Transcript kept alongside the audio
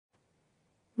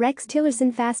Rex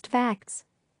Tillerson Fast Facts.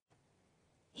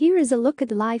 Here is a look at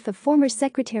the life of former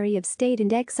Secretary of State and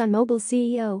ExxonMobil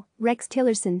CEO, Rex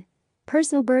Tillerson.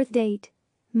 Personal birth date: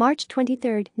 March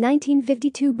 23,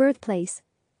 1952. Birthplace: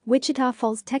 Wichita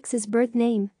Falls, Texas. Birth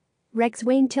name: Rex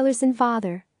Wayne Tillerson.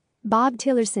 Father: Bob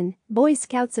Tillerson, Boy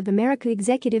Scouts of America.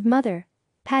 Executive mother: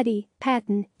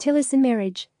 Patton, Tillerson.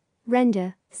 Marriage: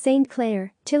 Renda, St.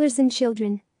 Clair, Tillerson.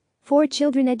 Children: 4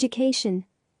 children. Education: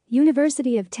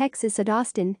 University of Texas at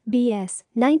Austin, B.S.,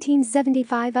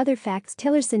 1975. Other facts: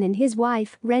 Tillerson and his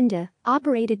wife, Renda,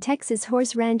 operate a Texas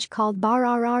horse ranch called Bar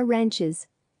RR Ranches.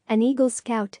 An Eagle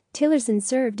Scout, Tillerson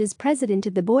served as president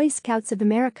of the Boy Scouts of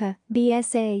America,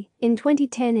 BSA, in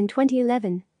 2010 and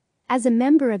 2011. As a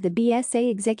member of the BSA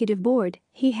Executive Board,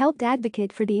 he helped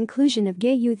advocate for the inclusion of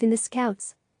gay youth in the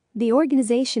Scouts. The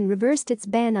organization reversed its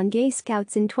ban on gay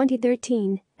Scouts in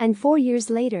 2013, and 4 years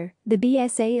later, the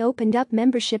BSA opened up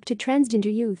membership to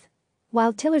transgender youth.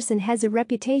 While Tillerson has a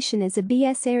reputation as a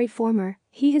BSA reformer,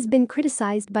 he has been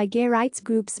criticized by gay rights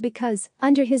groups because,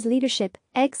 under his leadership,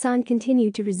 Exxon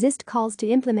continued to resist calls to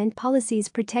implement policies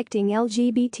protecting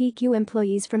LGBTQ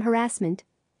employees from harassment.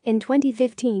 In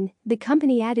 2015, the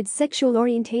company added sexual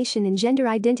orientation and gender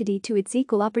identity to its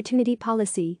equal opportunity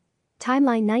policy.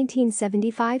 Timeline: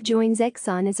 1975 joins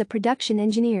Exxon as a production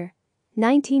engineer.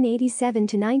 1987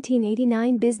 to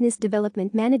 1989 business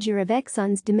development manager of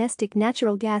Exxon's domestic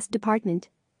natural gas department.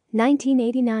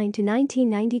 1989 to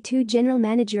 1992 general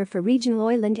manager for regional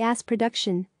oil and gas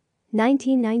production.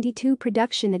 1992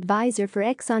 production advisor for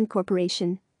Exxon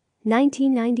Corporation.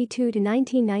 1992 to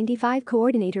 1995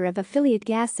 coordinator of affiliate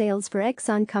gas sales for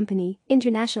Exxon Company,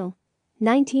 International.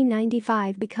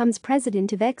 1995 becomes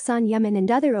president of Exxon Yemen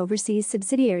and other overseas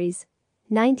subsidiaries.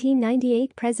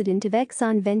 1998 president of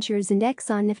Exxon Ventures and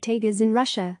Exxon Neftegas in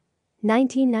Russia.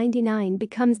 1999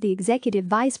 becomes the executive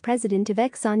vice president of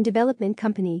Exxon Development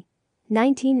Company.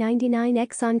 1999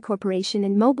 Exxon Corporation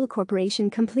and Mobil Corporation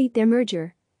complete their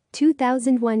merger.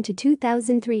 2001 to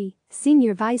 2003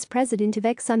 senior vice president of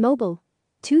ExxonMobil.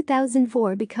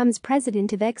 2004 becomes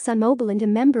president of ExxonMobil and a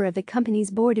member of the company's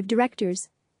board of directors.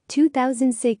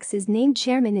 2006 is named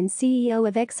chairman and CEO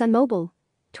of ExxonMobil.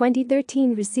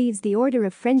 2013 receives the Order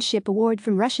of Friendship Award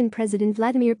from Russian President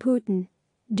Vladimir Putin.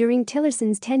 During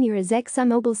Tillerson's tenure as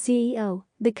ExxonMobil CEO,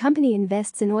 the company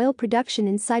invests in oil production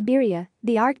in Siberia,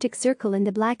 the Arctic Circle and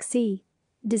the Black Sea.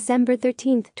 December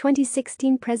 13,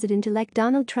 2016 President-elect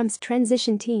Donald Trump's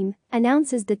transition team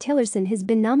announces that Tillerson has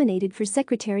been nominated for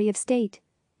Secretary of State.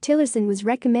 Tillerson was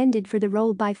recommended for the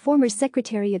role by former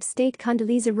Secretary of State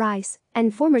Condoleezza Rice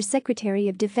and former Secretary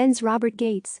of Defense Robert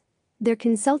Gates. Their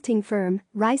consulting firm,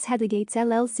 Rice Gates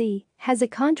LLC, has a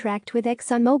contract with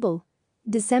ExxonMobil.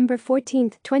 December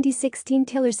 14, 2016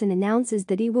 Tillerson announces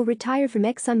that he will retire from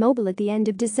ExxonMobil at the end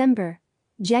of December.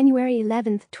 January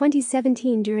 11,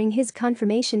 2017 During his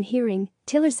confirmation hearing,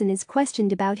 Tillerson is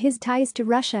questioned about his ties to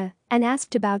Russia and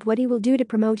asked about what he will do to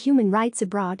promote human rights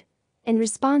abroad. In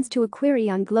response to a query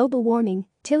on global warming,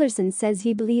 Tillerson says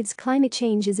he believes climate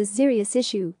change is a serious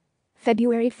issue.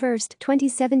 February 1,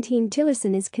 2017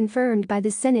 Tillerson is confirmed by the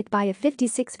Senate by a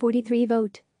 56-43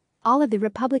 vote. All of the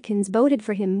Republicans voted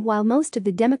for him while most of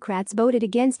the Democrats voted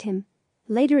against him.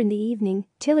 Later in the evening,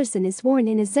 Tillerson is sworn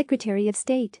in as Secretary of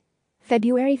State.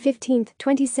 February 15,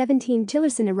 2017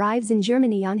 Tillerson arrives in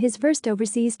Germany on his first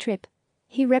overseas trip.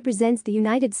 He represents the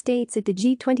United States at the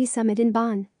G20 summit in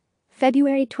Bonn.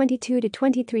 February 22 to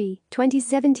 23,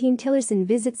 2017 Tillerson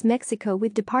visits Mexico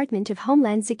with Department of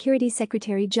Homeland Security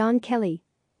Secretary John Kelly.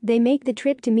 They make the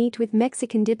trip to meet with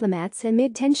Mexican diplomats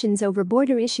amid tensions over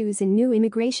border issues and new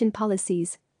immigration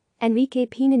policies. Enrique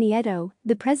Pena Nieto,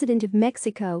 the president of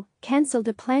Mexico, canceled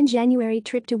a planned January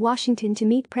trip to Washington to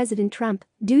meet President Trump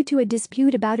due to a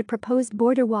dispute about a proposed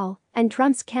border wall and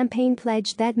Trump's campaign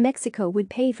pledge that Mexico would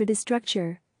pay for the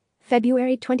structure.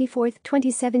 February 24,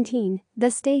 2017,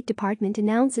 the State Department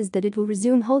announces that it will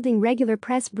resume holding regular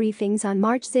press briefings on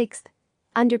March 6.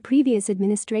 Under previous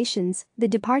administrations, the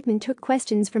department took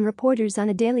questions from reporters on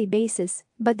a daily basis,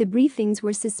 but the briefings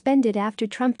were suspended after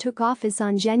Trump took office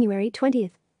on January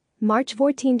 20. March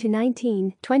 14 to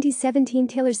 19, 2017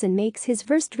 Tillerson makes his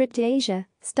first trip to Asia,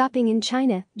 stopping in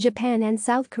China, Japan and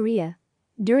South Korea.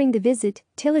 During the visit,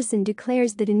 Tillerson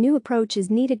declares that a new approach is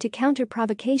needed to counter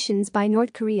provocations by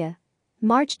North Korea.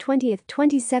 March 20,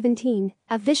 2017,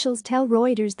 officials tell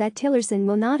Reuters that Tillerson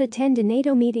will not attend a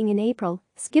NATO meeting in April,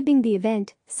 skipping the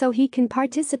event so he can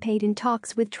participate in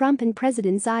talks with Trump and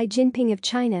President Xi Jinping of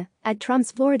China at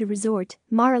Trump's Florida resort,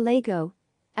 Mar-a-Lago.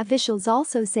 Officials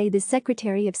also say the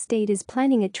Secretary of State is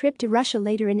planning a trip to Russia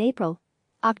later in April.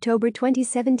 October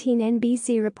 2017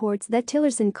 NBC reports that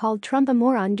Tillerson called Trump a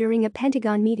moron during a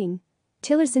Pentagon meeting.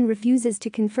 Tillerson refuses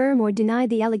to confirm or deny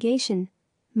the allegation.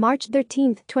 March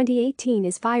 13, 2018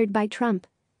 is fired by Trump.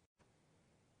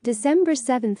 December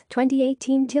 7,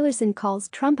 2018 Tillerson calls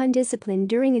Trump undisciplined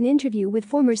during an interview with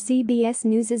former CBS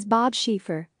News' Bob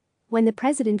Schieffer. When the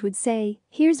president would say,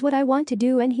 "Here's what I want to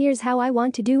do and here's how I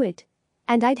want to do it."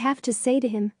 And I'd have to say to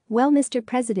him, "Well, Mr.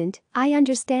 President, I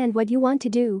understand what you want to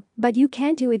do, but you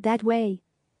can't do it that way.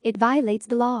 It violates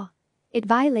the law. It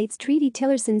violates treaty,"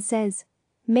 Tillerson says.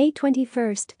 May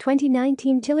 21,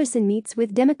 2019 Tillerson meets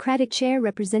with Democratic Chair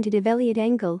Representative Eliot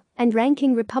Engel and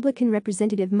Ranking Republican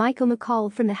Representative Michael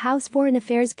McCaul from the House Foreign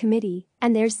Affairs Committee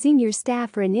and their senior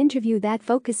staff for an interview that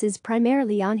focuses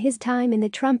primarily on his time in the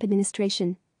Trump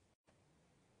administration.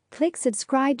 Click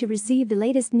subscribe to receive the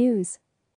latest news.